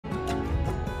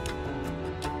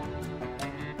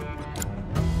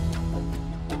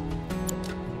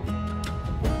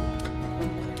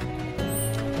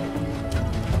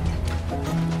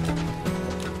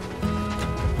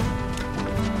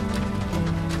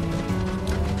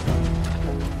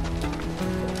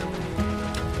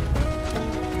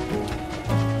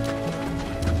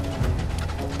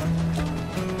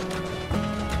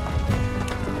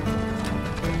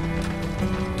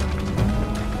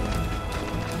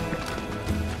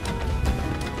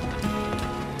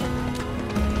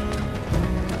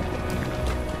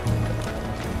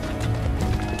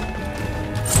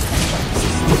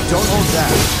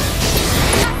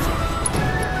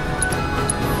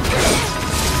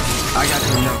I got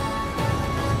your note.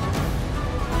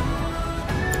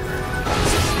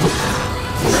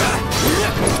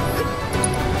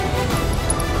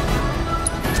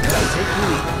 Take the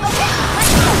lead. Okay,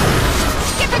 let's go!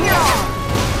 Give it your all!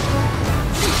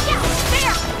 Yeah,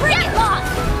 there! Bring it on!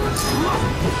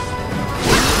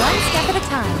 One step at a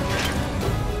time.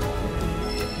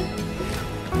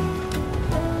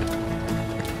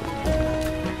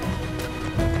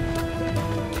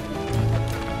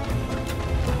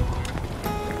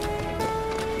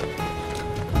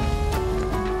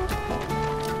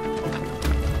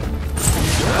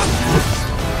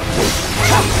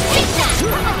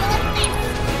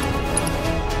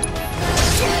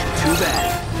 Too bad.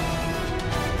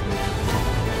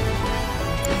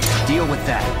 Deal with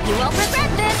that. You won't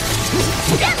regret this!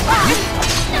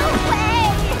 No way!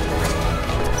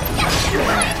 You're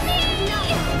crazy!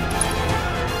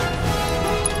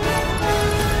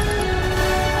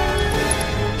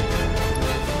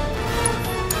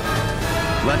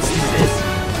 Let's do this.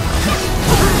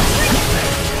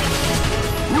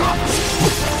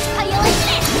 How you like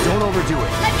this? Don't overdo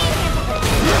it. Let me handle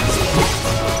this!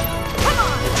 Come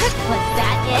on! Was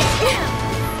that it?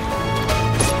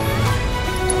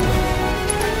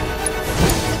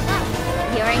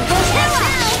 You're in good hands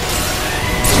now!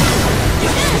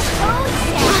 Oh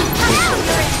yeah! Now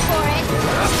you're in for it!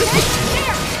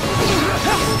 Here!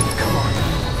 Come on.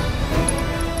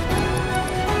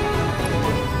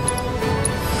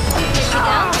 Here we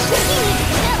go!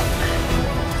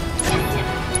 You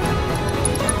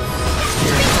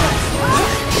need to go!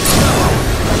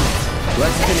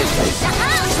 Let's finish this.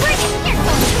 Bring it! Here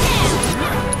goes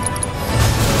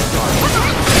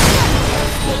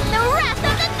Meet the wrath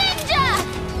of the ninja!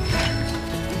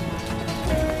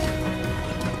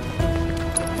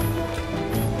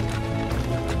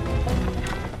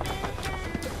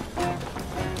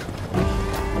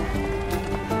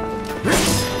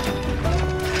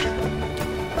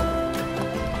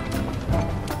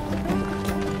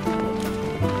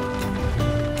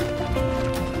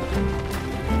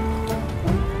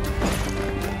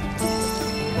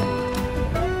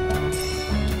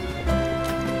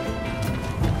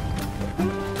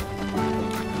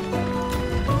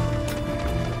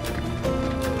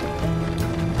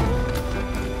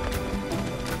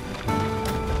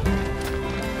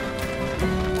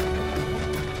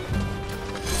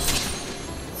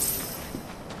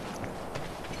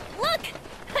 Look!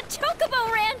 A chocobo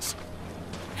ranch!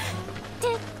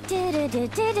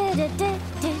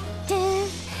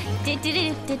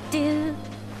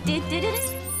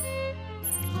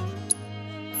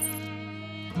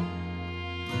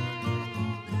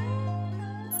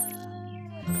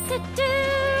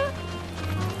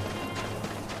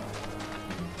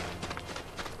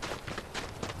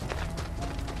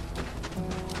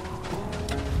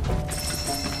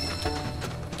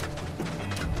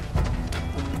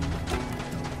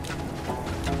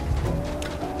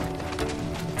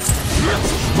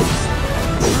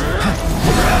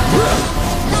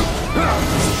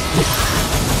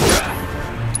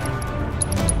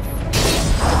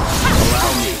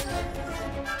 Allow me.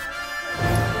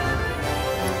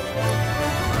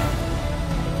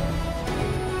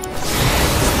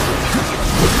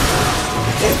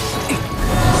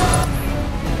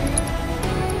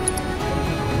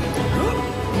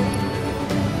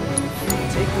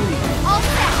 Take the lead. All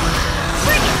set!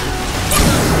 Bring it!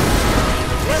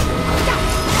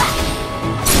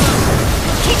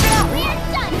 Keep it up! We're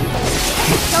done!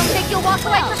 Don't think you'll walk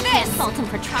away from this! Can't fault him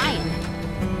for trying.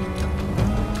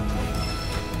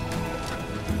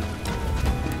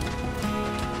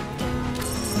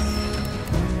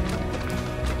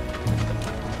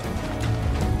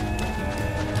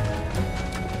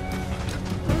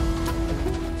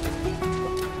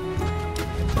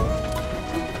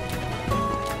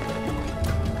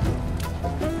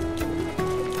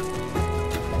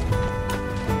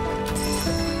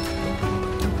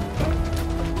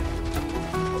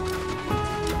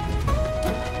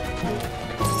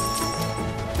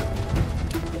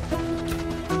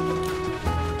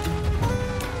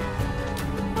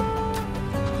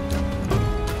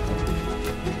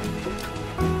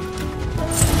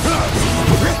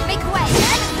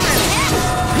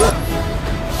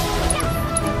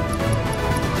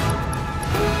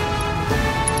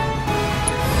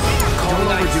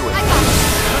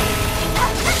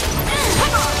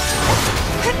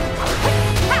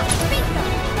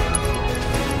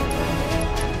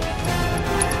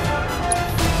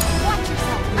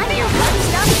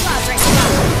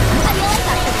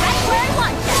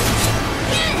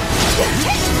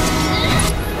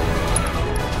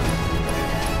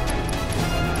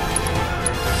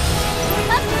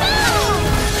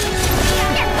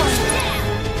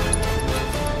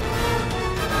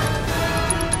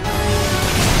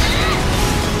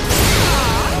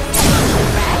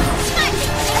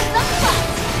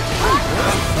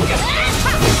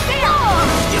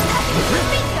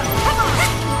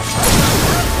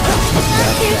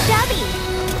 shabby.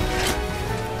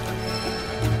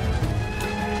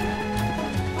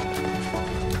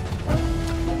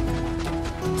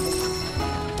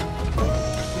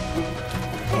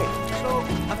 Hey, so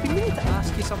I've been meaning to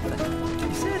ask you something.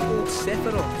 You said old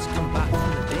Sephiroth's come back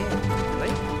from the dead,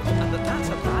 right? And that's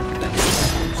a bad thing.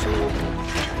 So,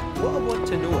 what I want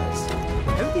to know is,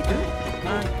 how'd he do it?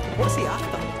 And what's he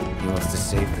after? He wants to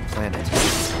save the planet.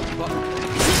 But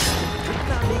wouldn't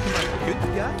that make him a good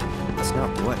guy? It's not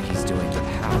what he's doing, but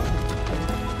how.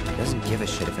 He doesn't give a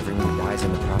shit if everyone dies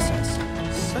in the process.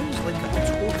 Sounds like a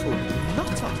total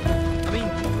nutter. I mean,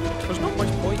 there's not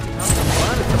much point in having a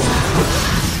plan if it's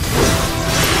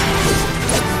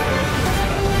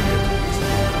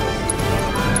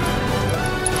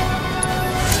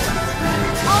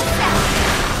All set.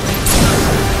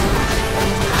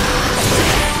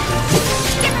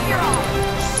 Give him your all.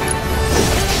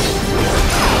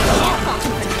 Can't fault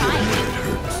him for trying. It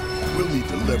hurts. We'll need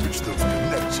to leverage those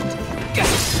connections.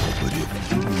 But if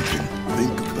you even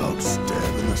think about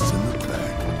stabbing us in the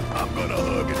back, I'm gonna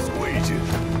hug and squeeze you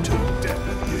to death.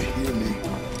 You hear me?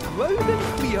 loud and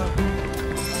clear.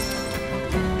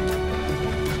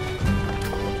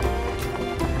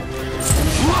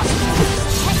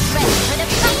 Head ready for the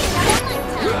fight of a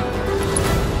lifetime.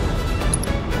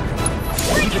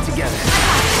 Keep it together.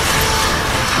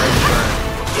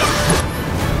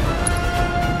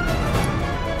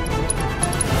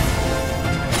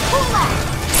 Pull out.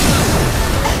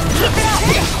 Keep it up.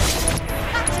 There.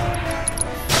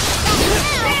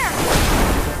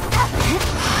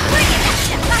 Bring it at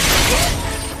you.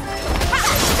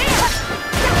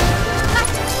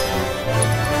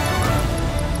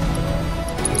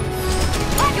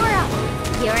 You're up.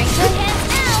 You're in good hands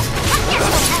now. Guess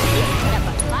we'll at least put up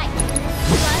a fight.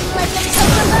 Run like a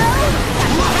Kokomo.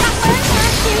 That works,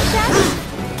 not too shabby.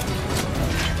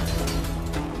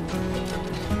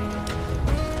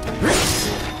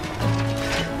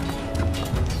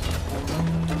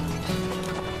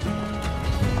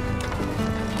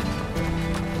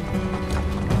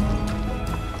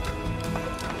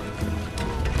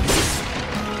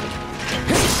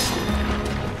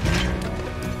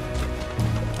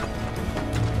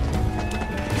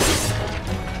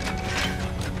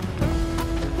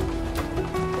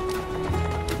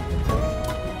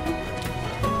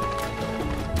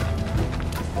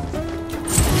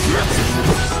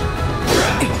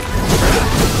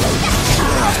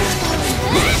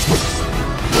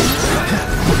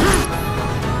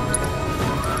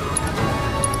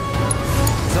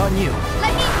 It's on you.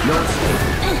 Let me. No escape.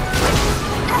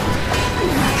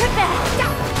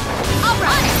 I'll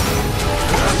run it.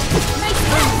 Nice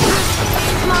pass.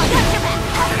 Come on, got your back.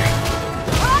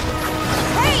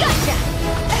 Hey, gotcha.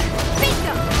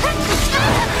 Bingo.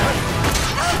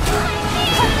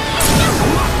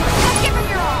 Give him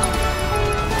your all.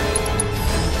 How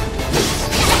do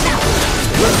you like that? Take that.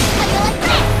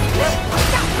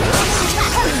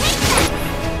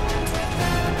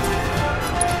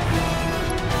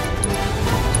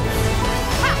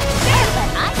 There, but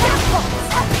I got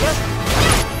bolts.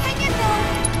 Hang in there.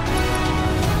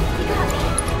 You got me.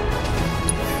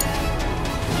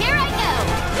 Here I go.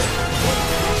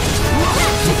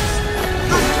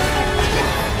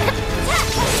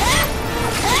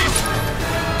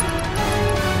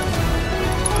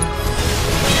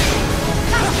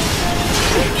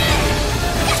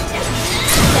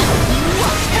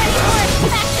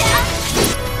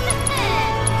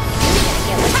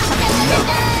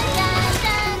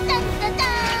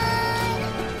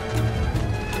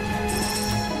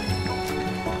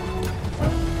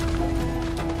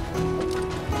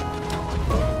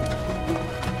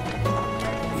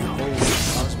 Behold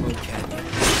Cosmo Canyon,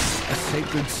 a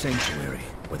sacred sanctuary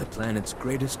where the planet's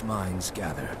greatest minds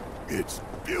gather. It's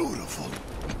beautiful.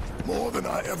 More than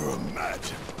I ever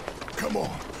imagined. Come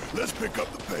on, let's pick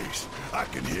up the pace. I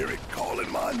can hear it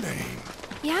calling my name.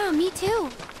 Yeah, me too.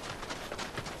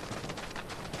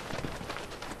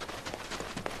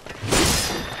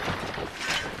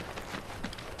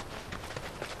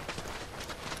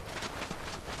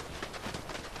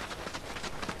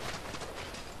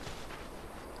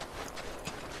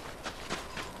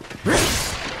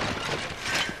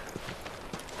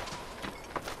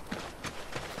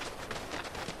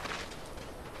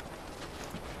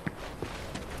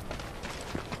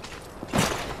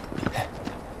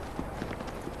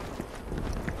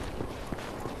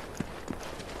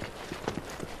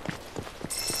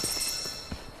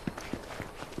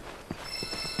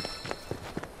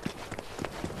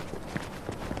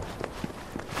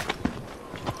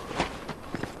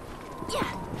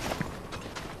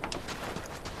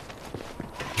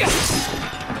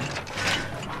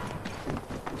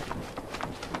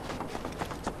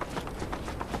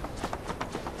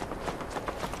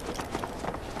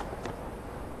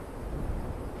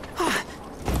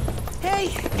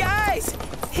 Guys!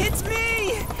 It's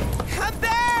me! I'm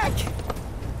back!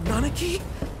 Nanaki?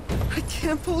 I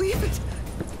can't believe it.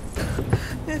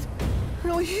 It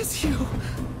really is you.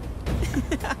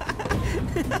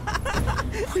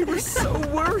 We were so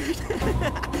worried.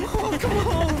 Welcome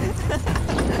home.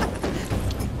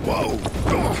 Whoa!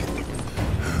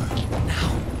 Now,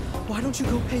 why don't you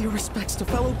go pay your respects to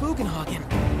fellow Bugenhagen?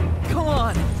 Come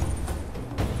on.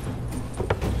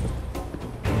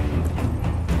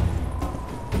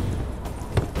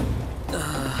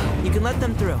 You can let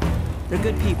them through. They're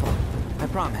good people. I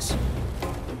promise.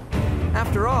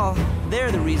 After all,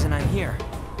 they're the reason I'm here.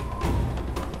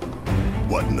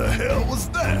 What in the hell was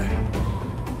that?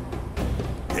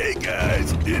 Hey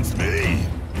guys, it's me.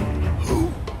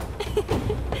 Who?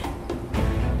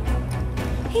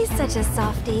 He's such a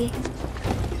softie.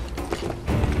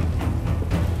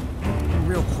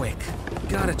 Real quick,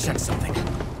 gotta check something.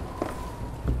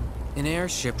 An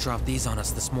airship dropped these on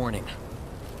us this morning.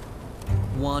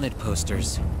 Wanted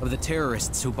posters of the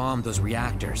terrorists who bombed those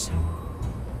reactors.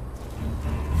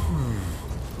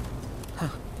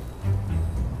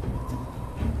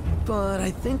 But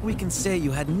I think we can say you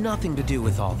had nothing to do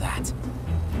with all that.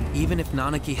 Even if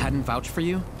Nanaki hadn't vouched for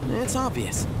you, it's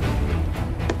obvious.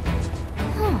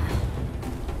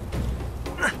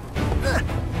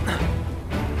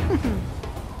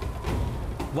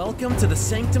 Welcome to the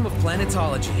sanctum of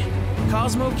planetology,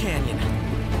 Cosmo Canyon.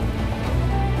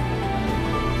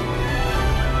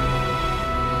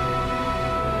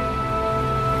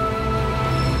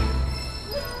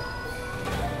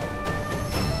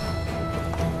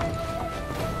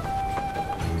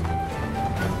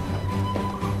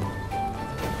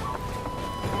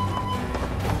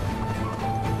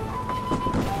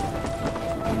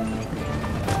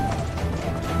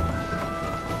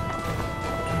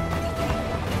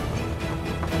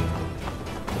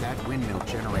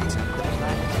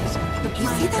 You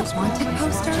see that wanted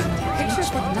poster? Pictures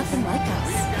look nothing like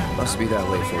us. Must be that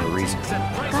way for a reason.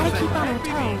 Gotta keep on our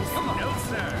toes.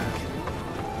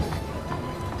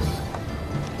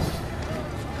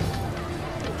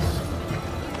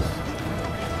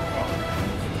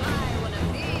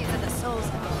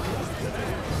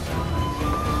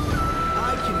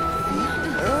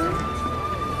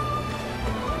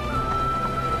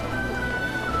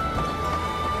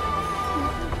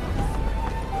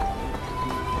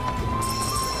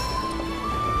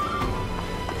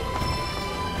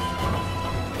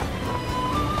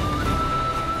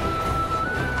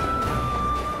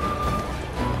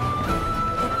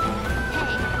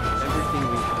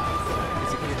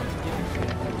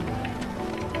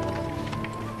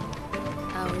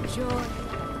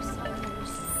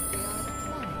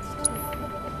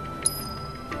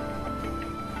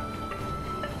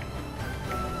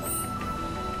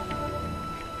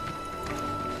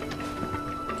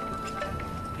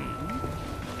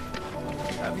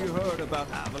 Have you heard about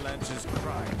Avalanche's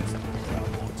crimes?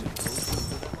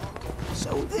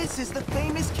 So this is the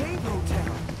famous cave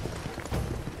hotel.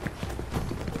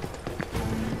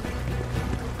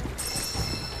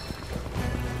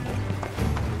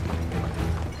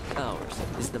 Ours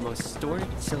is the most storied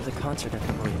silver concert at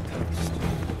the Orient Coast.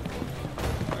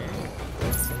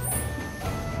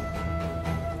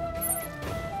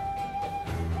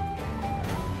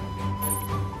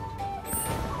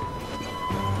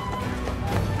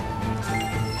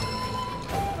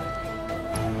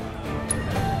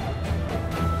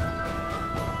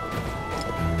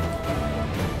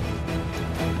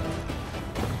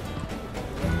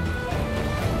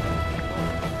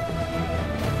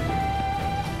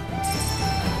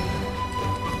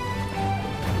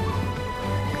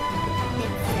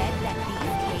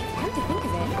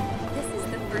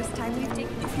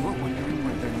 If you're wondering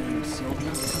where their name Sylvia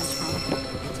comes from,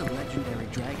 it's a legendary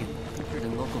dragon featured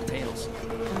in local tales.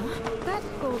 That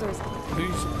boulder's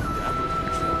Please,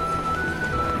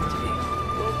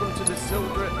 welcome to the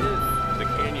Silver Inn, the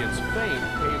Canyon's famed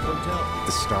cave hotel.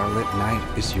 The starlit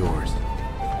night is yours.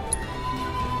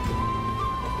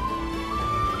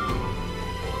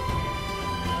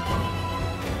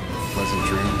 Pleasant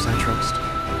dreams, I trust.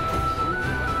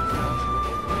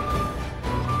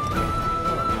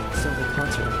 Silver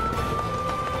concert.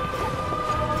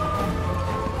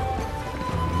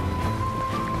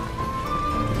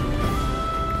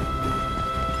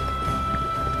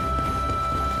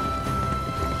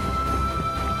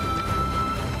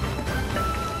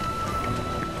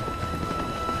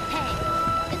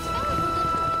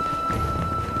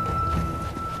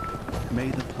 May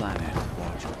the planet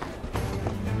watch.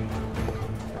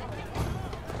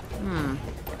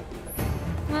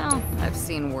 Well, I've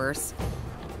seen worse.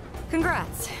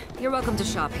 Congrats. You're welcome to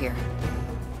shop here.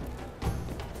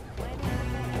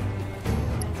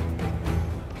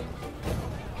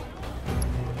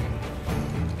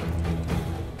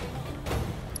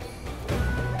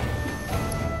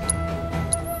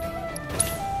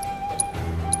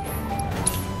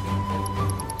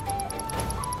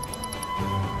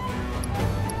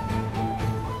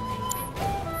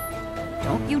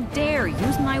 you dare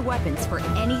use my weapons for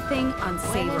anything Well,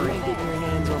 unsavory. getting your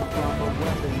hands on a proper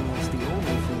weapon was the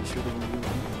only thing should have been.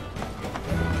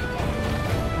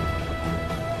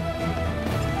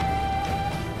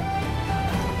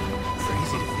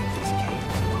 Crazy to think this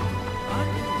game's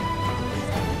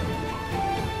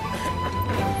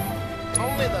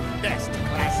Only the best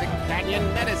classic canyon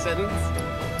medicines.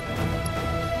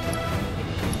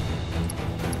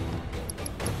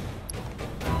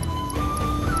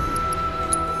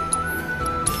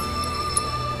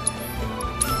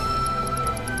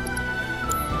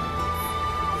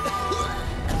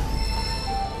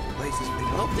 place has been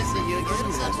Hope to see you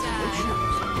again sometime.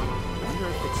 Wonder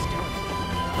if it's still.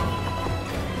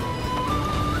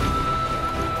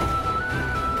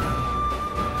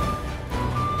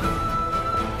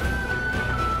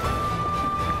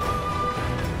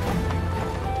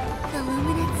 The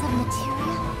luminance of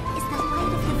materia is the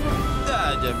light of the world.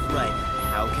 Right.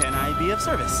 How can I be of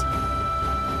service?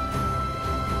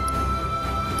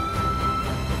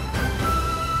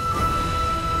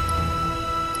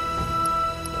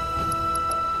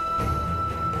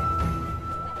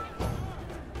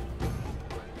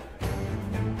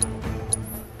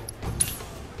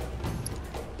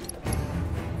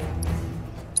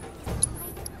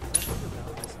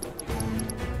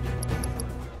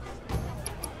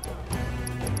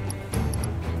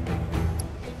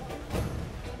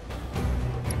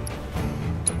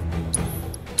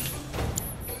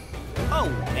 Oh,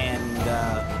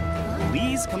 and,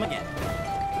 please come again.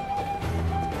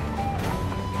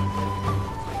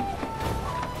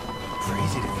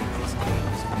 Crazy to think this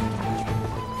game's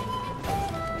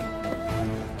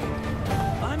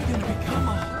I'm gonna become a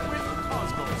With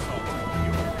Cosmo Canyon,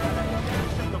 you can have a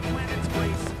dash of the planet's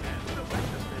waste and the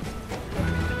rest of this.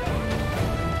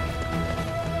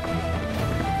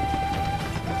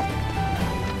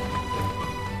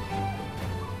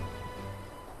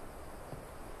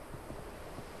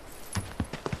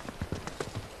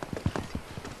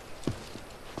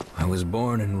 I was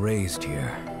born and raised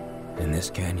here, in this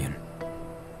canyon.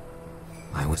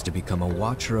 I was to become a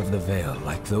watcher of the Vale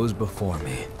like those before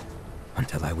me,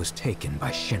 until I was taken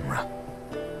by Shinra.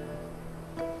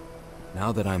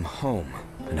 Now that I'm home,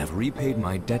 and have repaid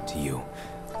my debt to you,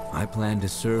 I plan to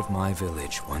serve my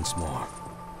village once more.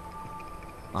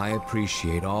 I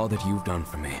appreciate all that you've done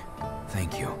for me.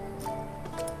 Thank you.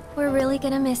 We're really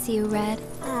gonna miss you, Red.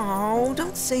 Oh,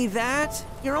 don't say that.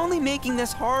 You're only making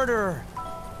this harder.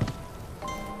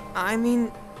 I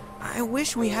mean, I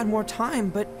wish we had more time,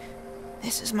 but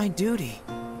this is my duty.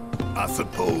 I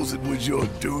suppose it was your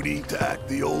duty to act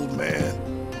the old man.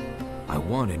 I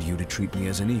wanted you to treat me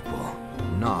as an equal,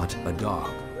 not a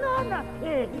dog. Nana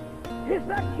King! Is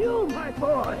that you, my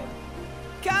boy?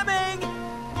 Coming!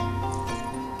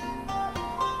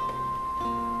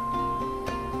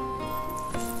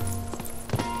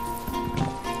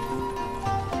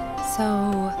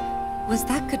 So, was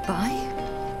that goodbye?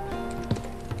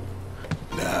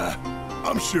 Nah,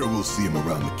 I'm sure we'll see him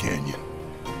around the canyon.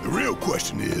 The real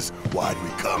question is, why did we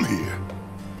come here?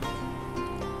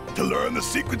 To learn the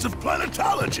secrets of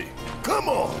planetology. Come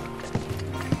on!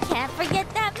 Can't forget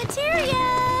that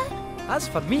materia! As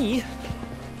for me...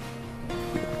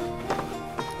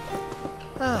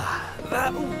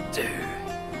 that'll do.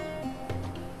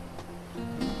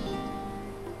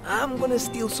 I'm gonna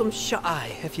steal some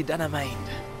shut-eye, if you don't mind.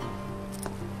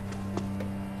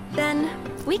 Then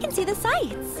we can see the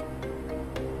sights.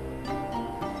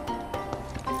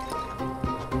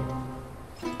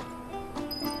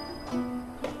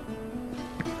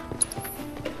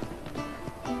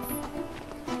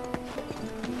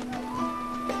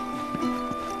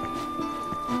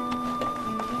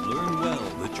 Learn well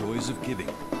the joys of giving.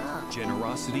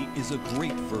 Generosity is a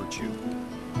great virtue,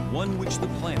 one which the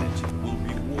planet will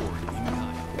reward in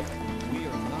kind. We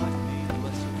are not made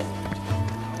lesser for it.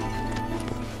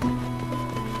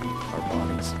 Our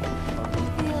bodies.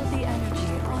 Feel the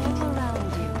energy all around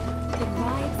you. It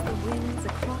rides the winds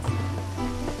across the...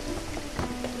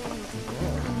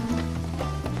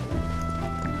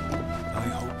 I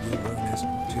hope you learn as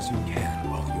much as you can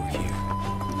while you're here.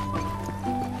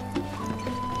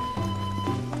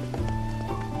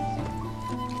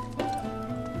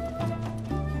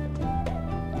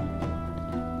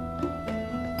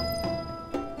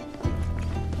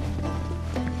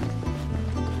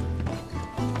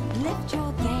 Lift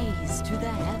your gaze to the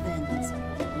heavens.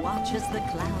 Watch as the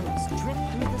clouds drip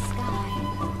through the sky,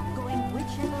 going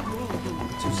whichever way the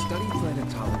wind. To study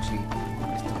planetology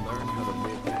is to learn how to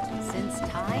live at Since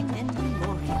time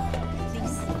immemorial,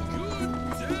 these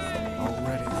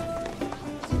already.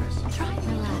 Try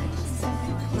relax.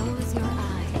 Close your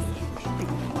eyes.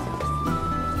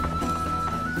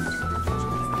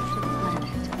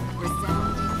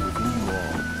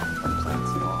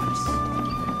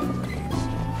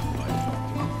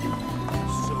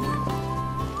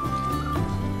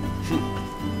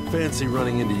 Fancy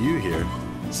running into you here.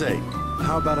 Say,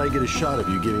 how about I get a shot of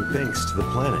you giving thanks to the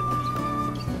planet?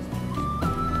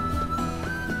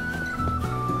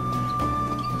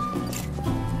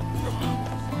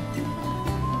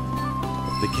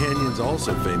 The canyon's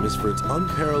also famous for its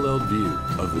unparalleled view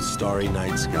of the starry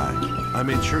night sky. I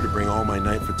made sure to bring all my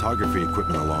night photography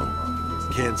equipment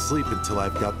along. Can't sleep until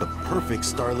I've got the perfect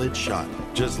starlit shot.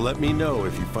 Just let me know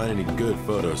if you find any good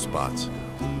photo spots.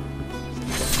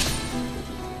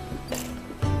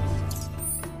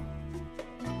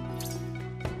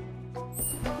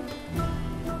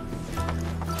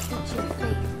 Put your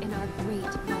faith in our great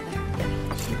mother.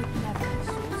 She would never.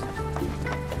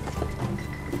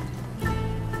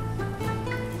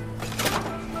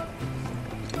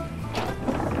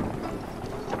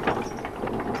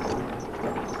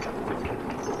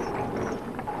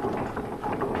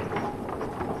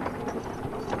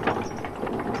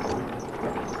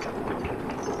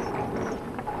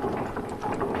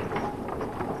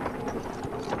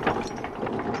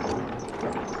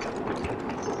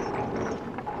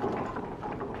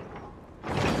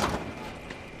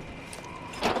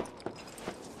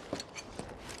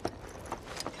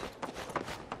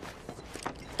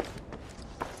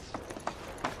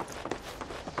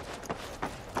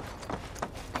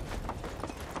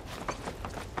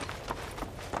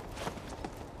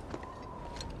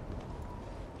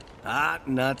 Ah,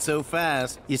 not so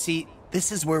fast. You see,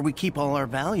 this is where we keep all our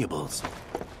valuables.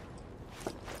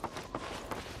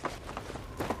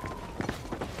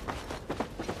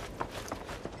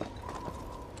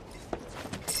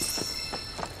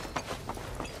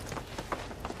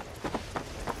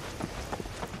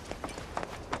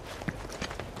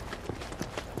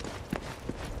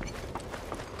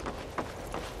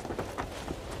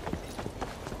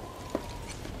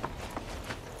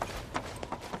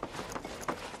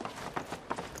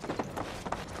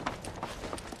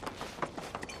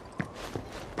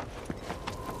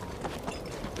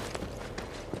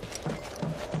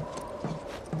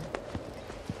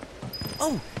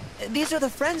 Oh, these are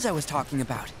the friends I was talking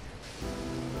about.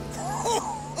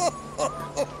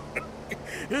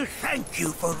 Thank you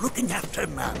for looking after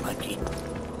Mamaki.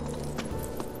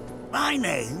 My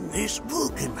name is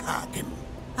Rugenhagen.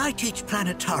 I teach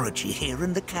planetology here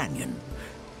in the canyon.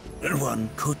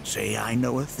 One could say I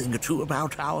know a thing or two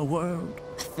about our world.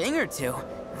 A thing or two?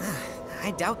 I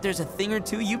doubt there's a thing or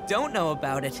two you don't know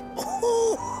about it.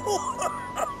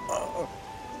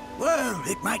 Well,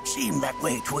 it might seem that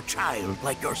way to a child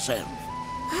like yourself.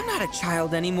 I'm not a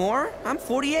child anymore. I'm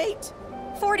 48.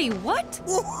 40 what?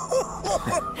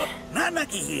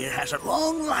 Mamaki here has a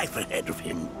long life ahead of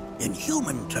him. In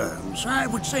human terms, I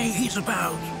would say he's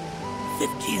about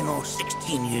 15 or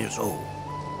 16 years old.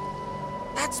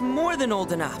 That's more than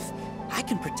old enough. I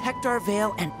can protect our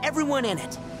Vale and everyone in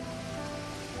it.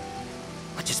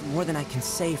 Which is more than I can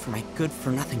say for my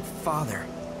good-for-nothing father.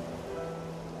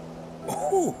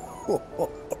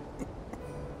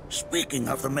 Speaking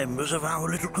of the members of our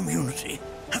little community,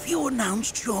 have you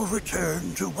announced your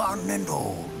return to one and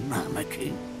all,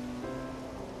 Mamaki?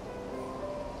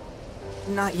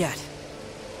 Not yet.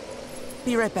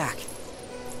 Be right back.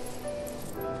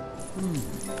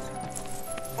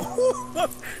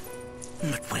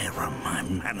 But where are my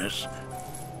manners?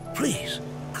 Please,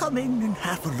 come in and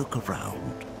have a look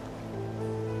around.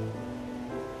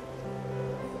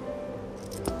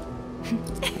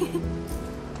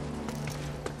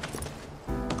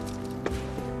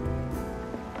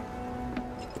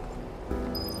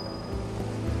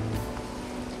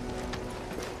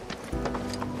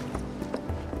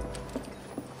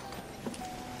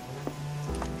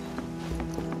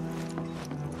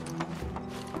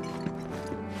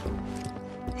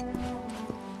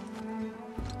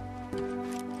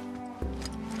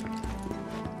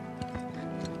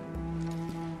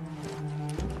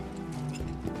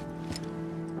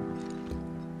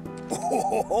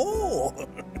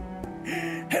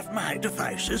 Have my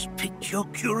devices piqued your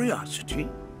curiosity?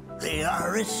 They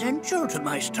are essential to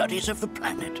my studies of the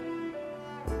planet.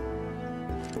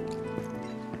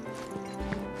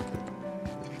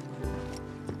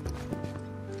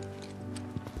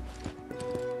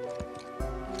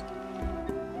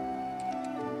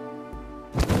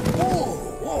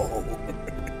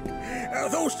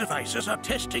 Those devices are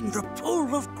testing the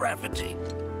pull of gravity.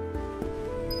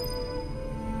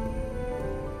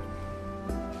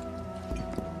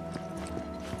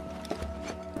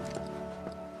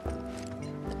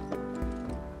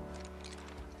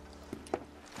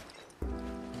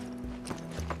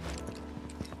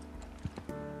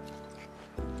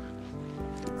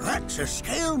 That's a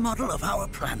scale model of our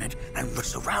planet and the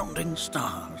surrounding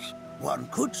stars. One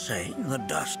could say the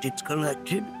dust it's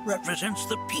collected represents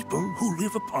the people who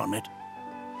live upon it.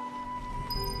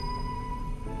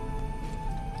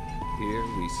 Here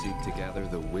we seek to gather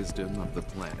the wisdom of the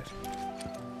planet.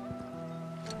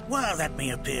 While that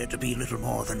may appear to be little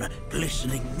more than a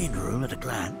glistening mineral at a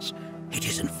glance, it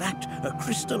is in fact a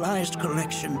crystallized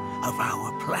collection of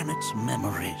our planet's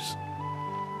memories.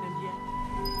 And yet,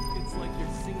 it's like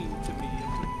you're singing to me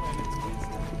of the planet's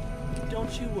wisdom.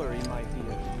 Don't you worry, my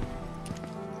dear.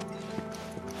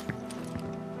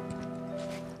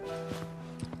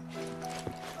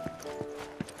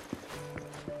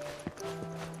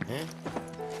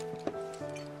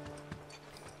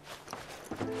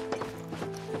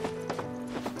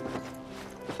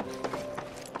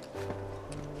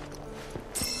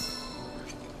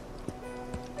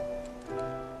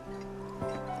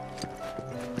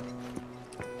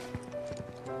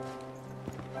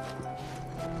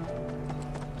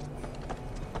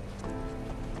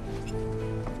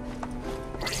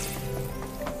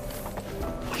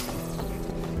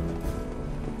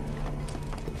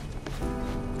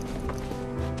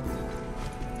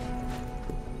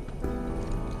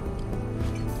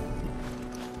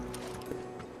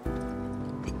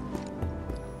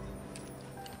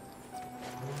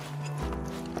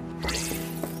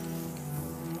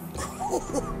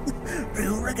 Do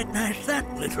you recognize that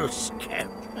little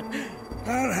scamp?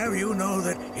 I'll have you know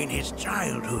that in his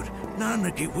childhood,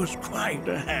 Nanaki was quite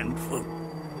a handful.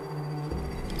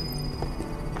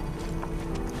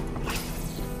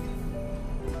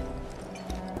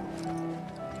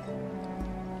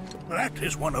 That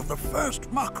is one of the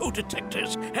first Mako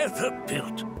detectors ever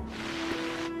built.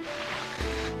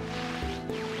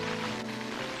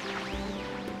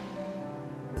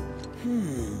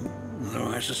 Though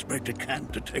I suspect it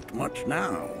can't detect much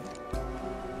now.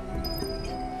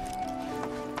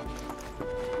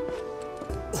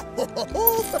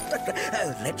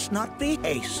 Let's not be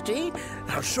hasty.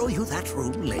 I'll show you that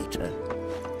room later.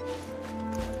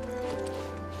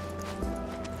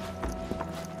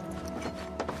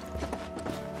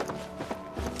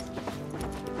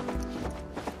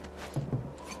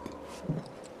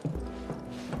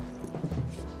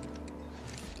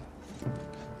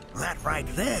 That right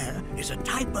there is a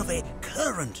type of a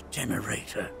current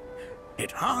generator.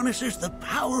 It harnesses the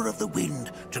power of the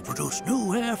wind to produce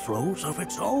new airflows of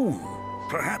its own.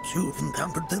 Perhaps you've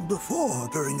encountered them before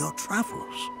during your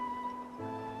travels.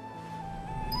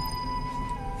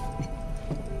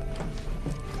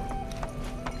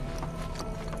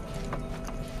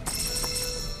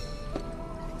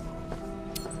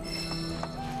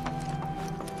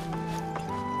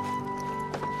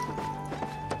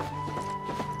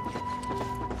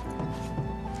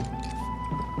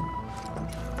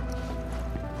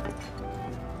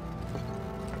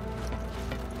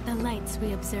 The lights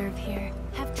we observe here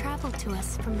have traveled to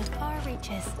us from the far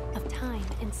reaches of time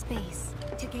and space.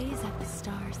 To gaze at the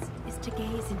stars is to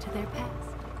gaze into their past.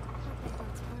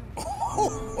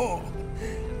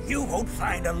 You won't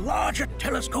find a larger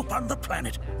telescope on the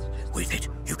planet. With it,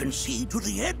 you can see to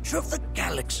the edge of the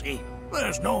galaxy.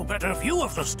 There's no better view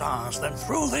of the stars than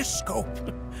through this scope.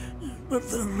 But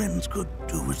the lens could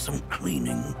do with some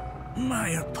cleaning. My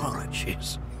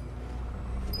apologies.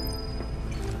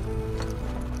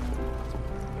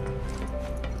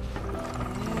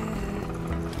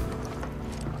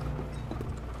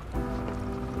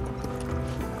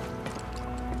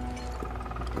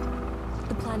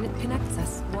 The planet connects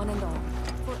us, one and all,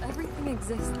 for everything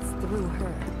exists through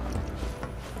her.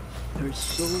 There's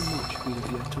so much we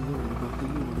have yet to learn about the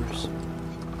universe.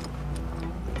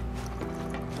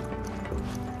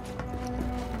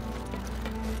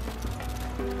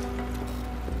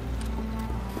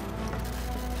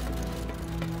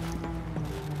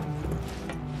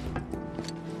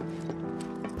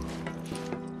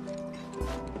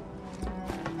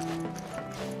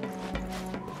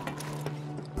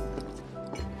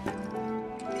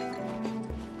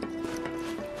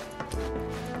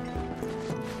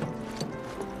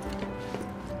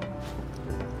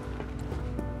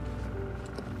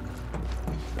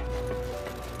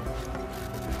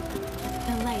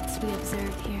 The lights we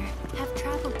observe here have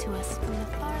traveled to us from the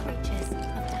far reaches of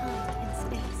time and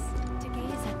space. To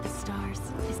gaze at the stars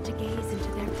is to gaze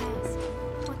into their past,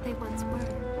 what they once were,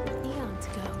 eons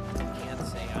ago. Can't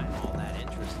say I'm all that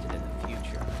interested in the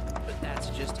future, but that's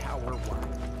just how we're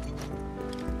wired.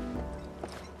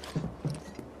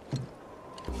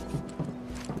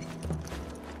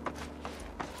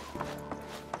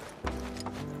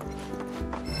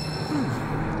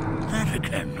 That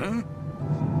again, huh?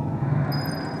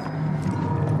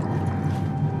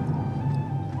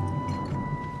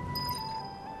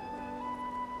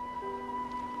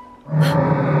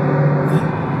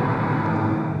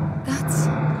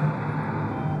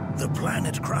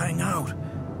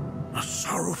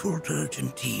 awful dirge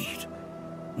indeed.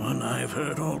 One I've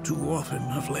heard all too often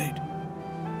of late.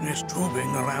 This tubing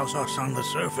allows us on the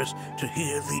surface to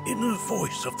hear the inner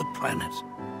voice of the planet.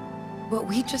 What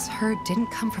we just heard didn't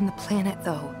come from the planet,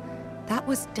 though. That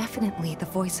was definitely the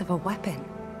voice of a weapon.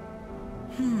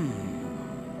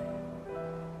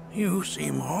 You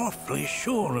seem awfully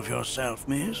sure of yourself,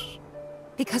 miss.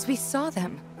 Because we saw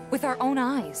them, with our own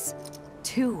eyes.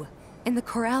 2, in the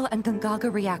Corral and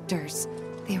Gungaga reactors.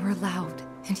 They were loud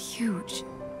and huge.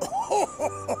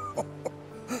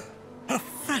 A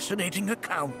fascinating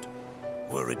account,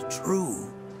 were it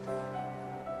true.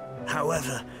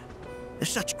 However,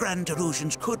 such grand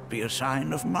delusions could be a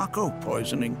sign of Mako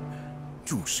poisoning.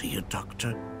 Do see a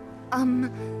doctor.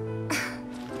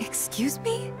 Excuse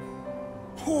me?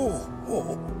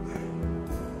 Oh.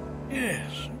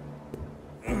 Yes.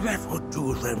 That would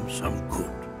do them some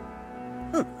good.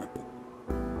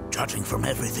 Judging from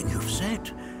everything you've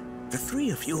said, the three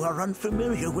of you are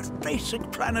unfamiliar with basic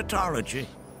planetology.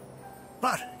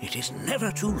 But it is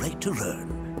never too late to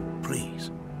learn.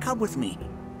 Please, come with me.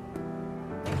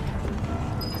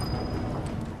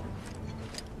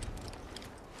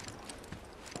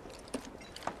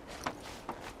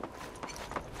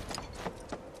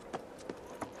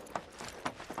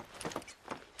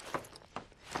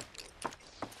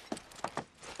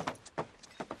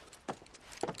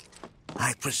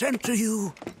 I present to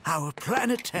you our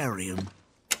planetarium.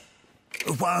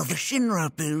 While the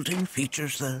Shinra building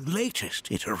features the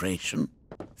latest iteration,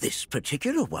 this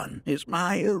particular one is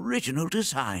my original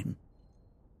design.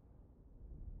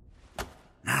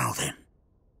 Now then,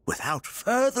 without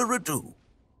further ado,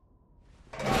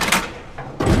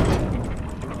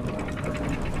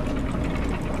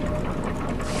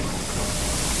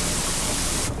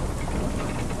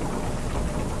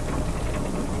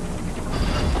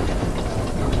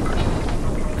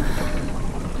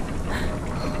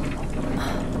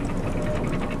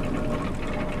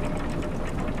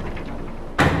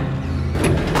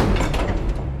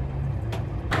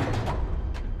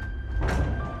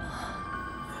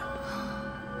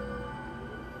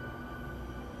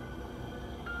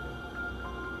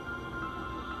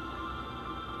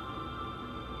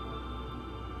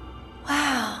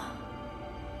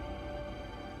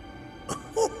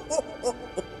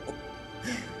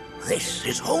 this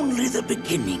is only the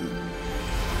beginning.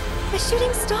 A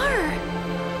shooting star!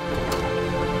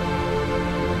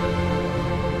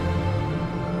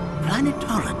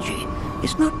 Planetology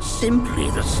is not simply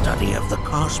the study of the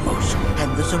cosmos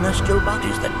and the celestial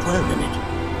bodies that dwell in it.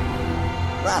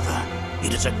 Rather,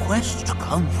 it is a quest to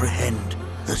comprehend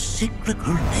the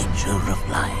cyclical nature of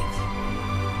life.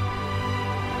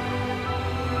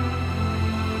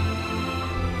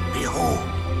 Behold,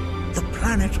 the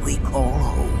planet we call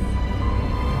home.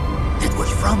 It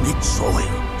was from its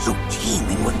soil, so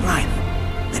teeming with life,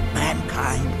 that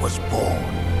mankind was born.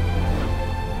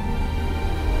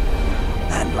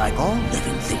 And like all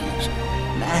living things,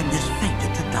 man is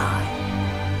fated to die.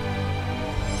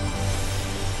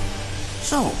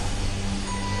 So,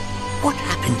 what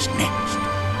happens next?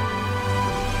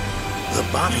 The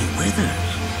body withers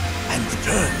and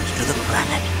returns to the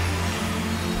planet.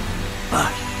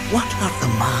 But what of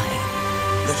the mind,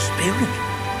 the spirit,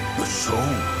 the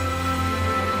soul?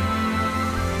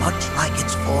 Much like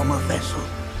its former vessel,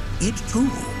 it too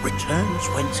returns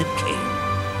whence it came.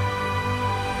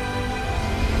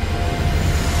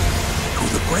 To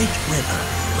the great river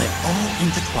where all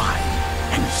intertwine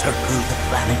and circle the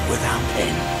planet without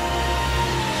end.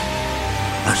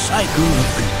 A cycle of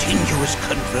continuous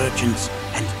convergence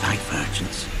and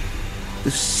divergence.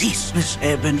 The ceaseless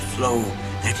ebb and flow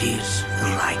that is the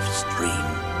life stream.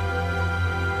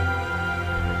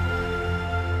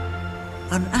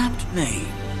 An apt name,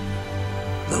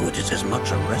 though it is as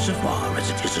much a reservoir as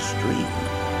it is a stream,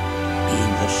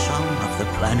 being the sum of the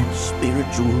planet's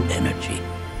spiritual energy.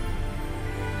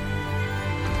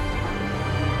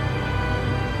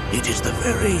 It is the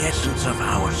very essence of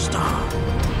our star,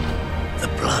 the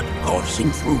blood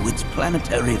coursing through its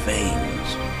planetary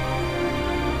veins.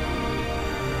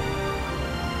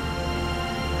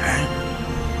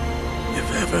 And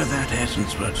if ever that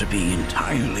essence were to be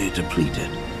entirely depleted,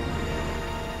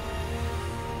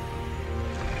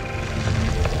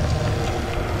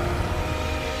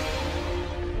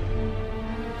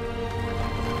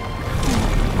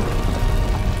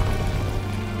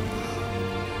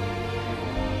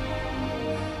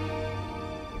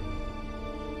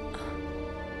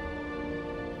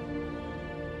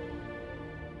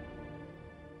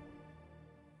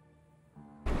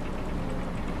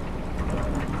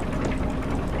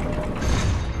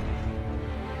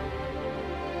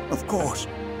 of course,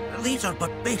 These are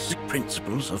but basic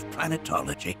principles of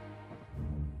planetology.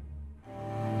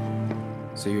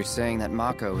 So you're saying that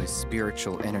Mako is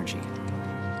spiritual energy,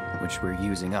 which we're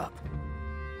using up?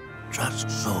 Just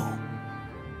so.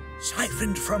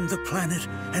 Siphoned from the planet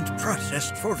and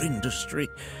processed for industry,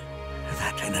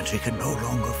 that energy can no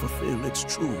longer fulfill its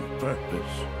true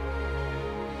purpose.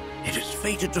 It is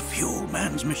fated to fuel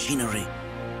man's machinery,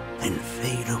 then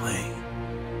fade away.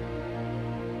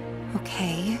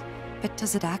 Okay, but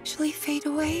does it actually fade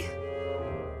away?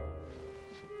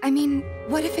 I mean,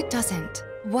 what if it doesn't?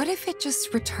 What if it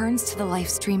just returns to the life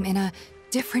stream in a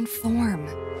different form?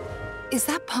 Is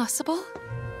that possible?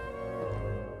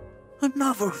 A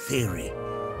novel theory,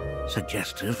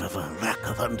 suggestive of a lack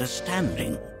of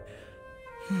understanding.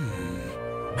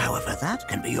 However, that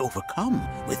can be overcome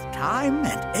with time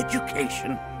and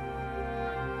education.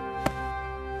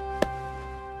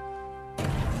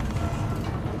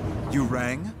 You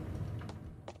rang?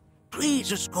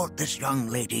 Please escort this young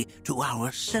lady to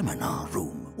our seminar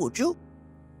room, would you?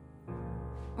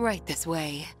 Right this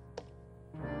way.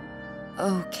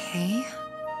 Okay.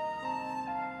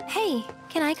 Hey,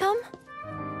 can I come?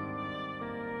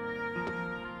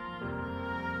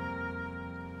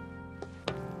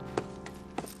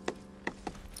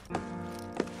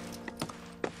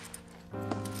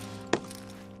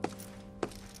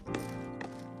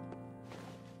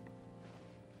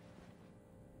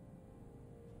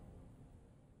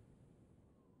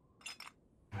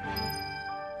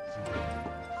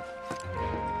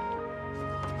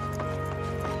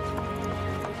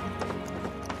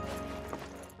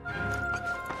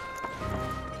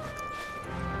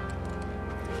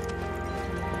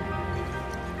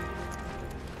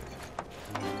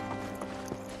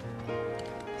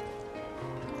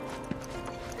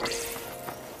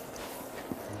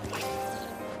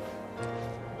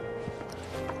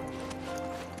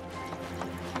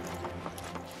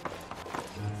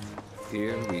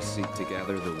 Here we seek to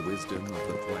gather the wisdom of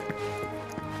the planet.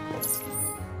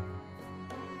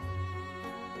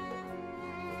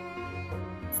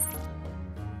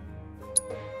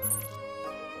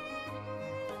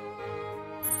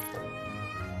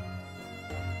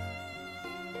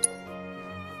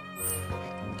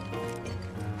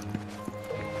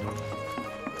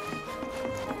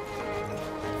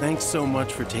 Thanks so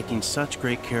much for taking such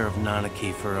great care of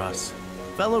Nanaki for us.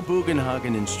 Fellow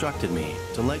Bugenhagen instructed me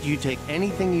to let you take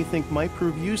anything you think might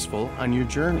prove useful on your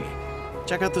journey.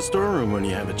 Check out the storeroom when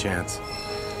you have a chance.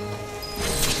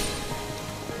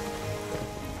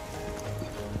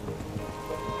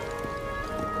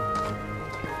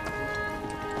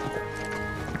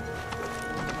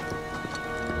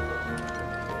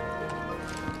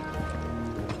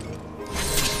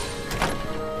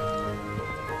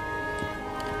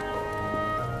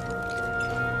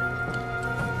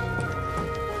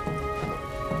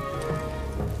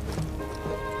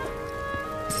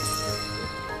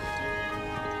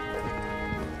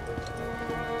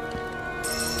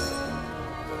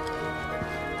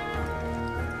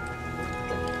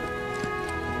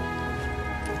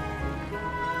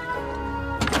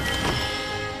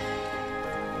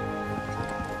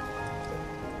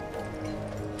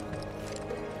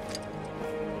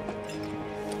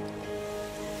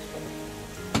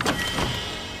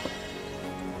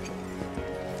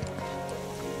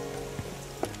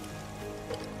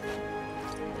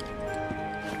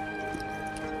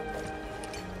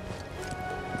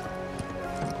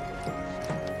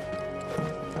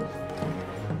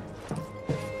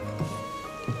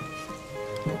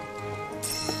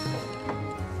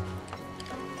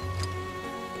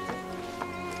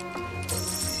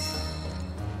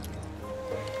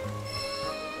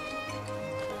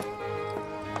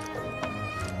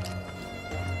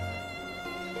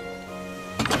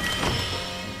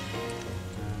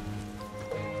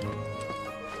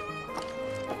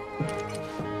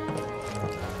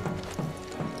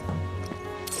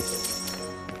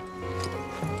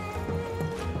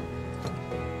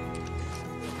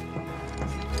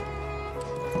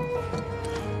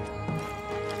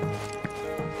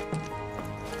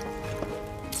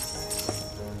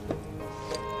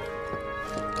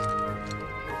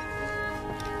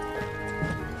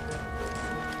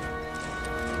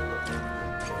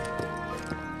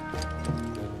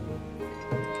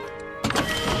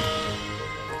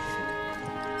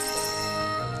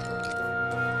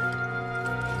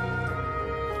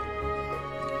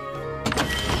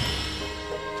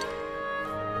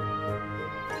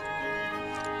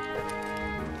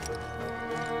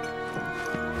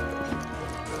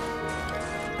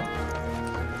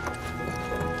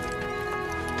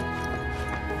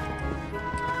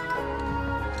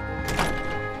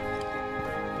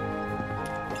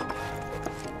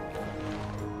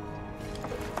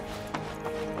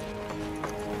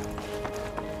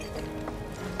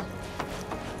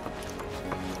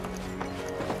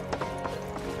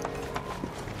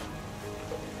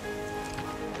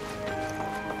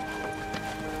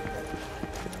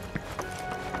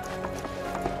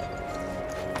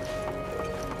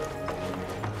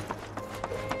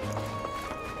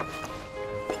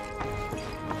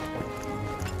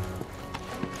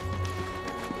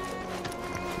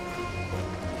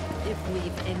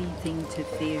 nothing to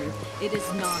fear. It is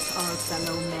not our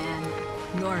fellow man,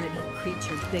 nor any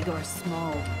creature big or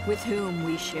small, with whom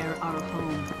we share our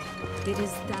home. It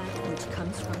is that which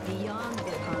comes from beyond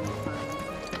the confines.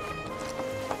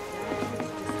 That which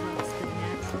disrupts the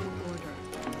natural order.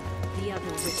 The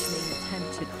other which may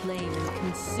attempt to claim and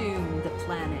consume the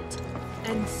planet.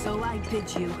 And so I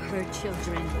bid you, her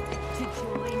children, to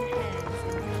join hands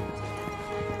and come together.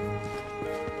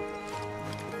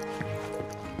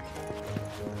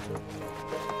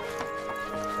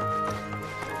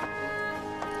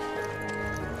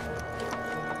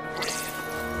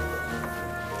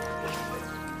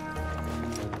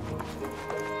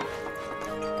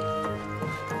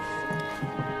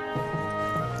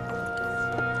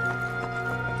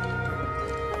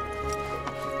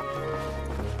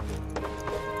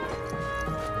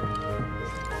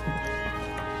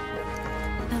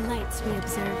 We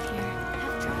observe here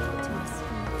have traveled to us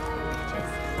from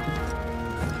the far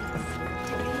reaches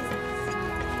to gaze at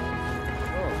the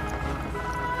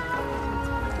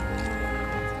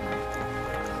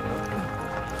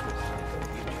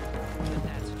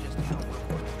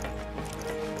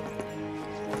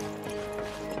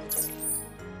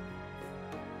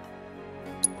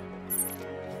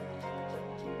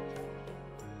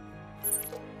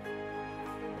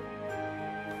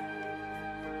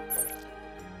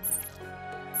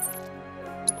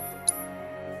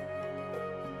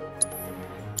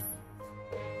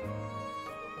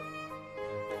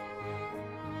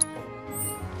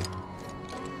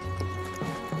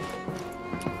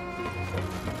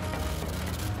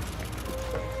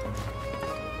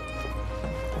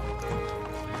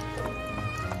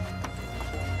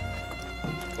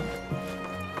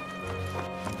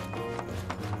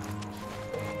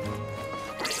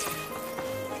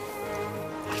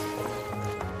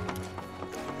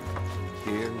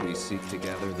Here we seek to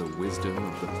gather the wisdom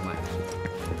of the planet.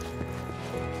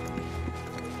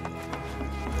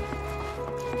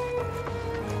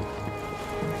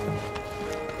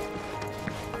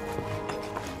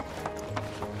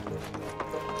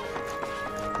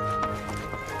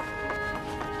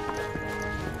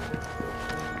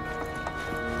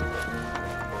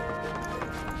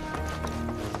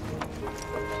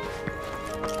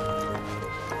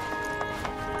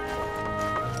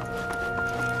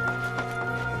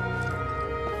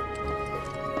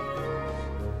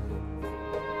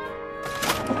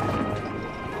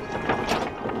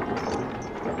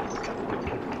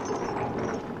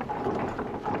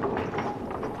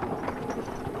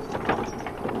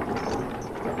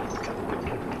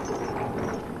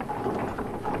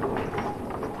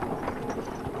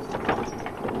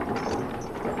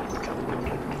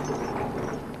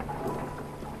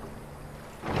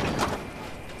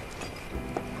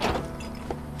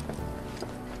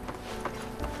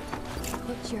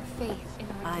 your faith in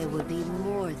our I would be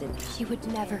more than she would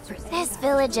never forsake. This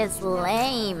village is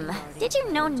lame. Did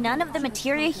you know none of the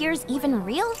materia here is even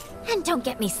real? And don't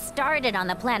get me started on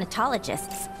the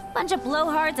planetologists. Bunch of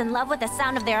blowhards in love with the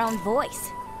sound of their own voice.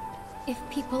 If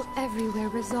people everywhere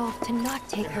resolve to not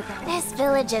take her back. This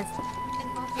village is...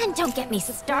 And don't get me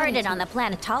started on the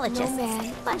planetologists. No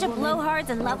man, bunch of blowhards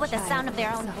in love with the sound of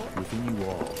their own voice. Within you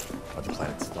all are the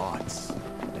planet's thoughts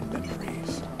and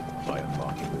memories. By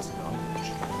unlocking this knowledge,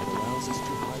 it allows us to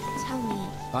hide. Tell me.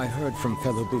 I heard from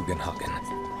fellow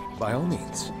Bugenhagen. By all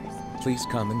means, please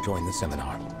come and join the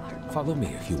seminar. Follow me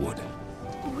if you would.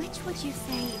 Which would you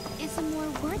say is a more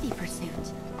worthy pursuit?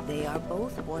 They are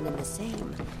both one and the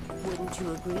same. Wouldn't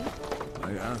you agree?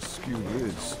 I ask you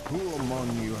this, who among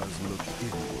you has looked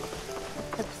inward?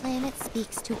 The planet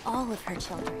speaks to all of her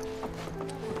children.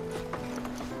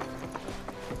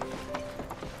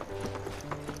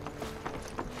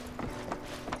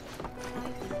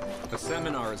 The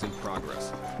seminar is in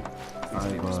progress.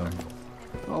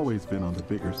 I've always been on the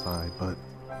bigger side, but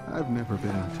I've never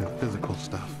been into physical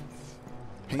stuff.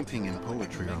 Painting and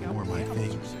poetry are more my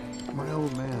thing. My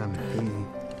old man,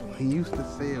 he used to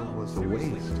say it was a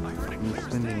waste, me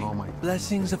spending all my...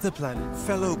 Blessings of the planet.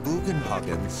 Fellow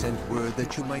Bugenhagen sent word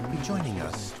that you might be joining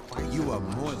us. You are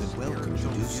more than welcome to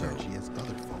do so. As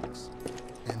other folks,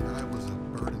 and I was a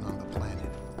burden on the planet.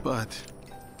 But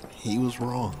he was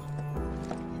wrong.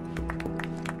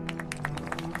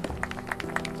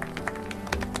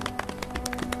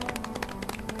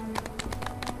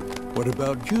 What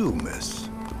about you, miss?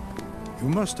 You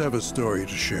must have a story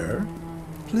to share.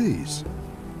 Please.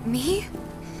 Me?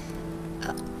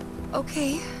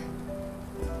 Okay.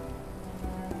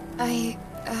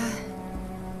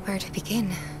 Where to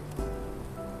begin?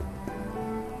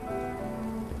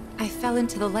 I fell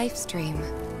into the life stream.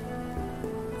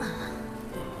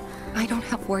 I don't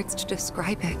have words to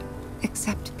describe it.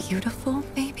 except beautiful,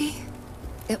 maybe?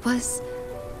 It was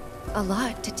a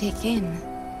lot to take in.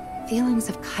 Feelings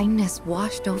of kindness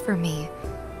washed over me.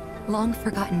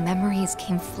 Long-forgotten memories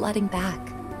came flooding back.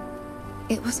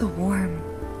 It was a warm,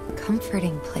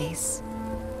 comforting place.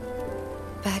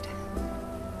 But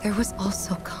there was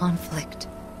also conflict.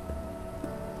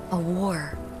 A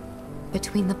war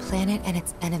between the planet and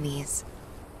its enemies.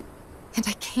 And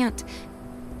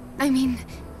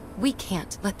we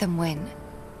can't let them win.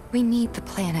 We need the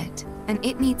planet, and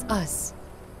it needs us.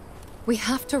 We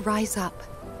have to rise up,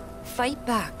 fight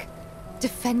back,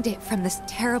 defend it from this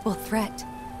terrible threat.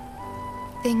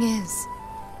 Thing is,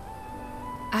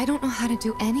 I don't know how to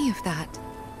do any of that.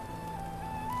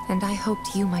 And I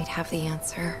hoped you might have the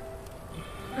answer.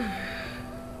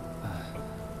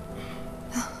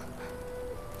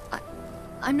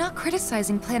 I'm not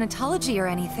criticizing planetology or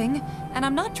anything, and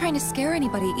I'm not trying to scare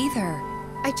anybody either.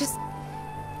 I just...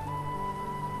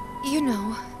 you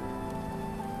know...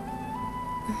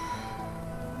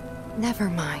 Never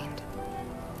mind.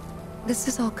 This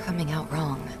is all coming out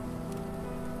wrong.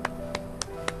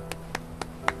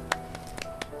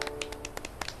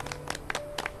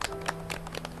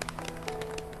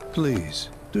 Please,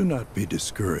 do not be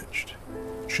discouraged.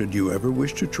 Should you ever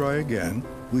wish to try again,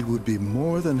 we would be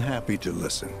more than happy to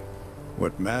listen.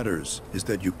 What matters is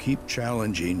that you keep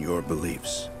challenging your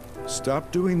beliefs.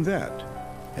 Stop doing that,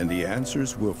 and the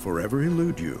answers will forever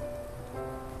elude you.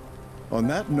 On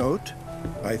that note,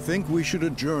 I think we should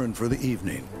adjourn for the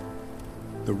evening.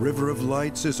 The River of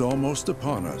Lights is almost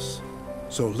upon us,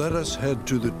 so let us head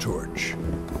to the torch.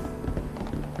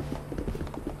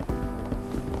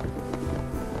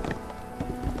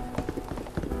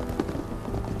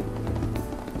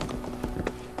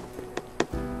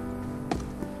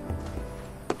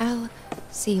 I'll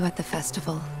see you at the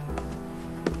festival.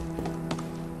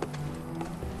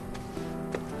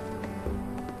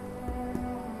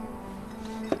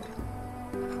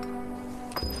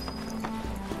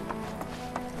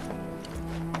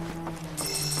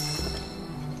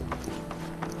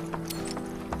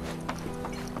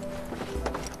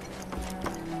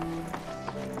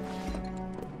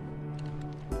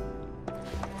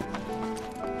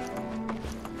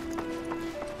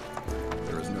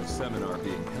 There is no seminar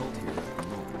being held here at the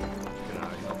moment. Can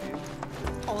I help you?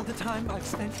 All the time I've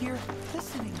spent here,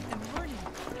 listening and learning.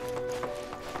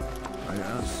 I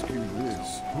ask you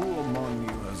this, who among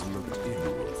you has looked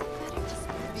inward?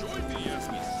 Join me as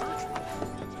we search for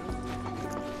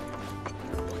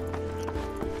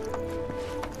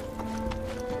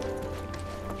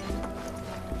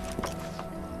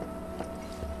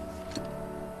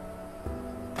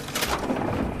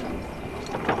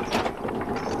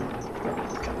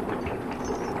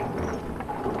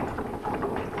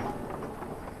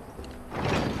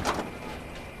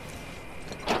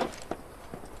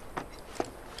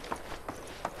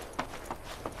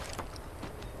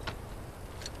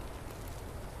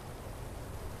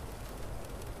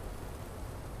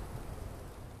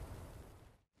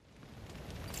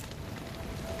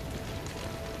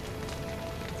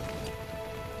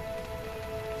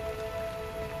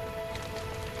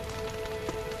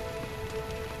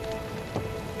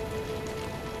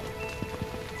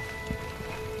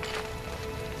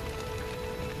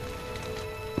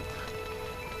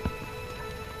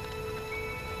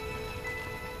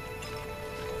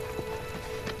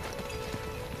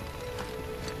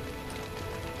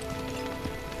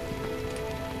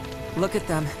Look at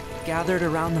them, gathered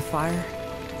around the fire.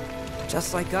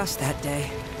 Just like us that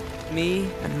day. Me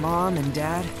and Mom and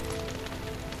Dad.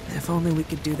 If only we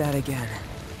could do that again.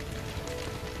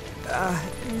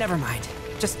 Never mind.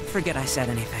 Just forget I said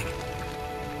anything.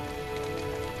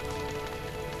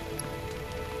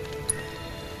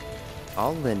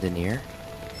 I'll lend an ear.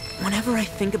 Whenever I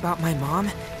think about my mom,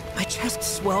 my chest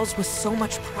swells with so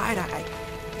much pride,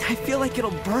 I feel like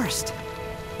it'll burst.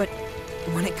 But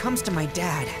when it comes to my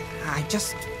dad, I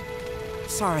just...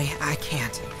 Sorry, I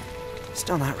can't.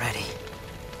 Still not ready.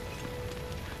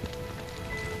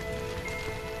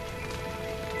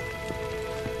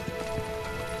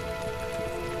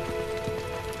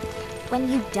 When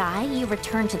you die, you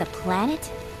return to the planet?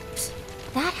 Psst,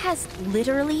 that has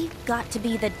literally got to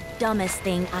be the dumbest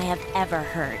thing I have ever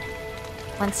heard.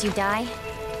 Once you die,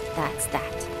 that's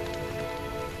that.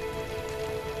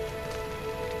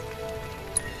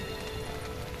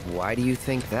 Why do you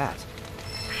think that?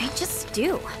 I just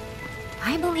do.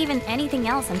 I believe in anything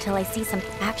else until I see some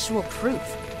actual proof.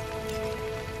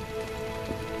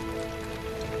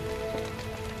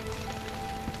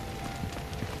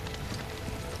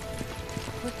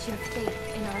 Put your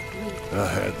faith in our grief. I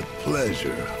had the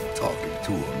pleasure of talking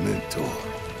to a mentor.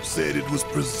 said it was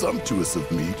presumptuous of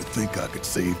me to think I could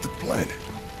save the planet.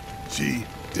 She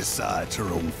decides her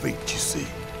own fate, you see.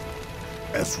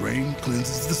 As rain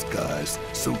cleanses the skies,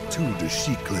 so too does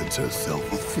she cleanse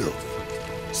herself of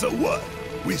filth. So what?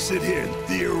 We sit here and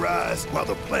theorize while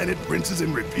the planet rinses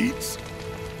and repeats?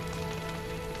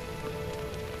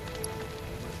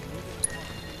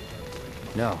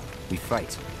 No, we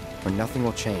fight, or nothing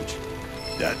will change.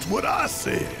 That's what I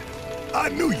said. I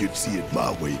knew you'd see it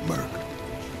my way, Merc.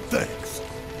 Thanks.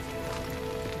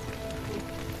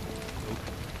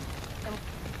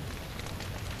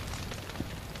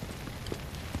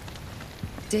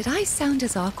 Did I sound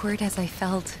as awkward as I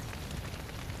felt?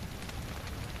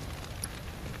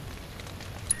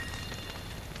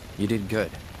 You did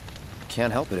good.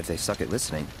 Can't help it if they suck at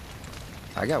listening.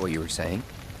 I got what you were saying.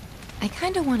 I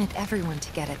kinda wanted everyone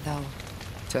to get it, though.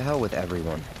 To hell with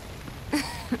everyone.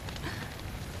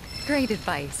 Great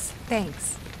advice.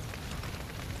 Thanks.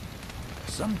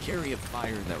 Some carry a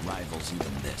fire that rivals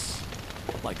even this.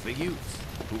 Like the youths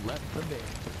who left the Vale.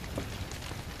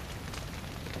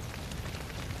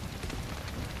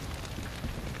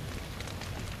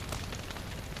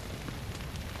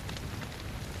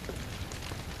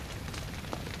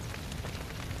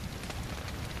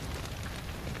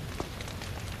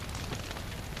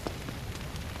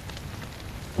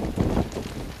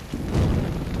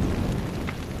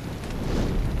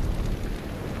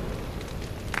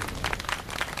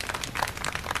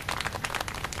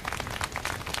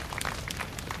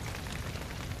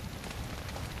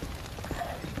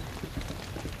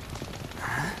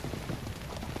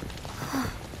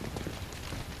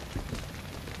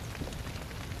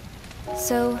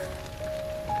 So,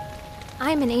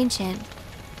 I'm an ancient.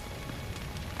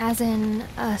 As in,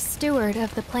 a steward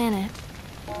of the planet.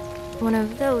 One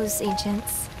of those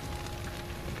ancients.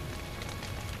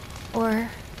 Or,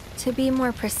 to be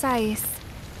more precise,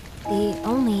 the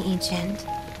only ancient.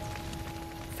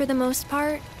 For the most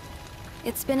part,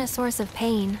 it's been a source of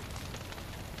pain.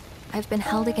 I've been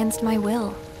held against my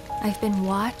will. I've been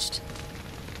watched.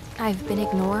 I've been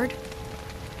ignored.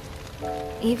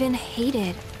 Even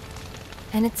hated.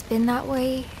 And it's been that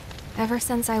way ever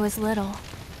since I was little.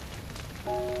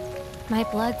 My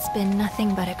blood's been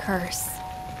nothing but a curse.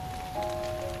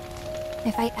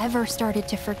 If I ever started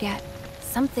to forget,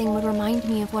 something would remind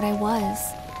me of what I was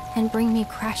and bring me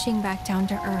crashing back down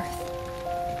to Earth.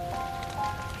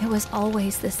 It was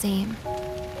always the same.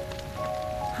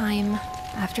 Time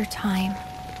after time.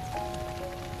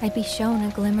 I'd be shown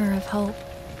a glimmer of hope,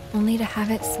 only to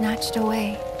have it snatched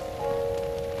away.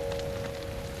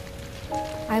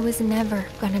 I was never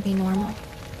gonna be normal.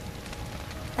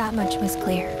 That much was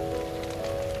clear.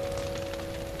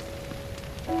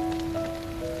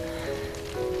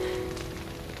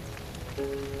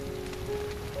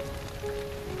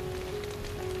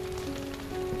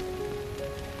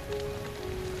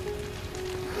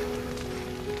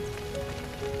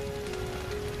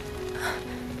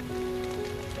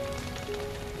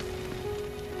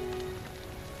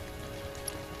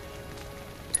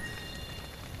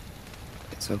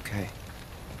 It's okay.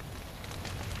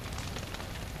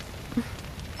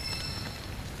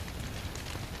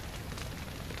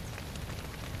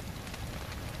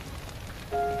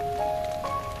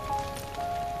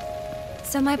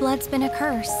 So my blood's been a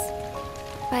curse.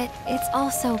 But it's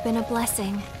also been a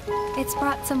blessing. It's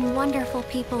brought some wonderful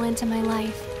people into my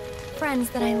life. Friends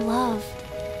that I love.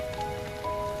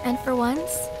 And for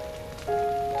once,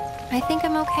 I think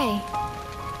I'm okay.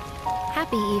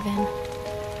 Happy even.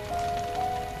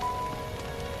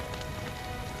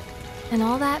 And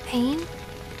all that pain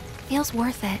feels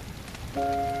worth it.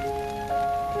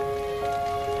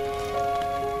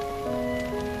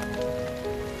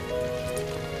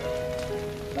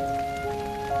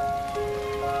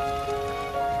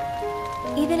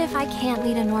 Even if I can't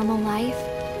lead a normal life,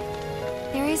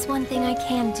 there is one thing I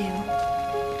can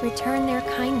do. Return their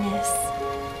kindness.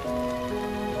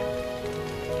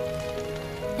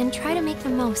 And try to make the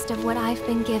most of what I've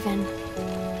been given.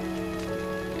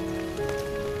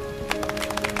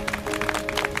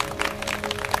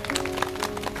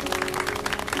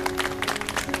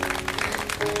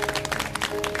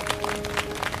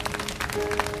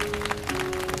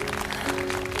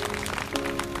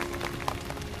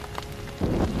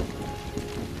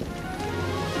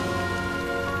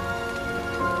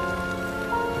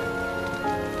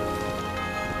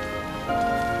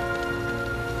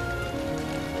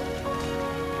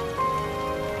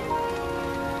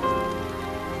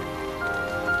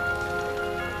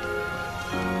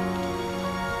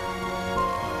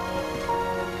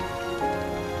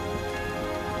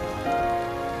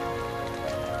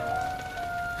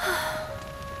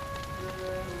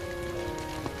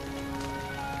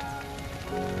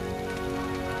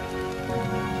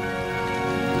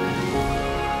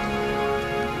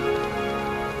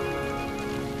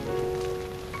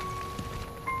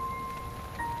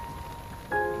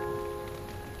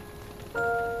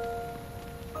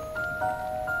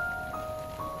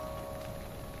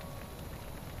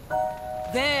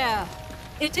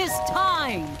 It is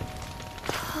time!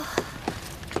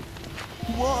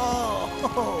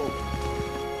 Whoa!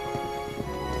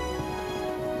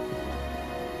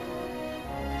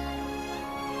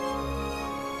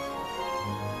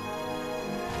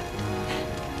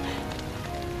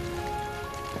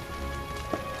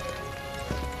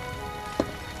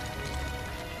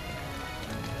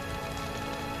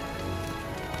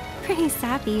 Pretty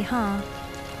sappy, huh?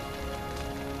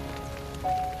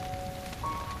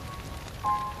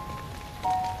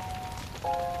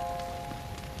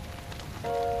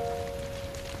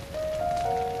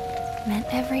 Meant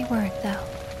every word, though.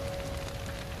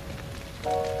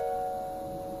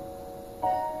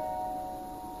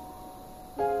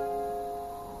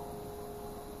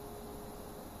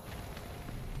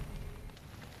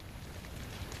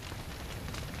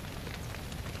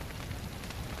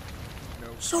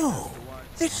 So,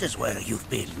 this is where you've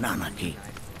been, Nanaki.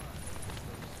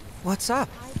 What's up?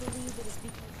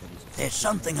 There's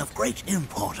something of great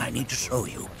import I need to show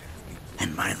you.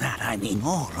 And by that I mean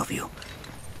all of you.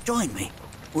 Join me,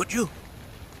 would you?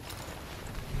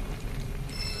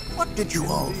 What did you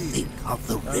all think of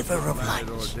the River of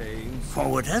Lights? For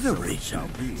whatever reason,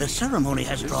 the ceremony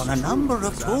has drawn a number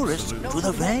of tourists to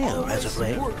the Vale as of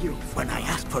late. When I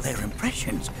ask for their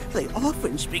impressions, they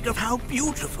often speak of how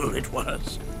beautiful it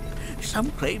was.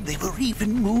 Some claim they were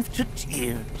even moved to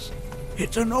tears.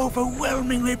 It's an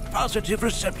overwhelmingly positive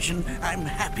reception, I'm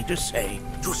happy to say.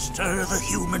 To stir the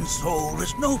human soul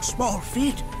is no small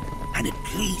feat, and it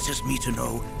pleases me to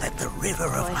know that the River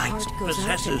of Lights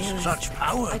possesses such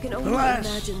power.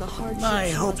 Alas, my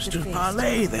hopes to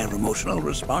parlay their emotional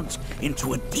response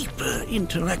into a deeper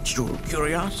intellectual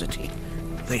curiosity.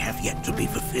 They have yet to be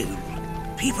fulfilled.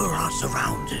 People are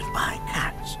surrounded by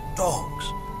cats, dogs,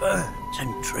 birds,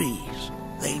 and trees.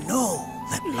 They know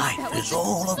that life is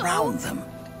all around them,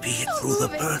 be it through the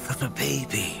birth of a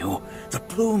baby or the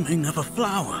blooming of a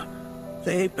flower.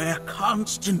 They bear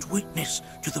constant witness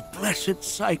to the blessed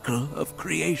cycle of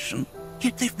creation.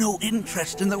 Yet they've no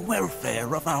interest in the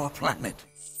welfare of our planet.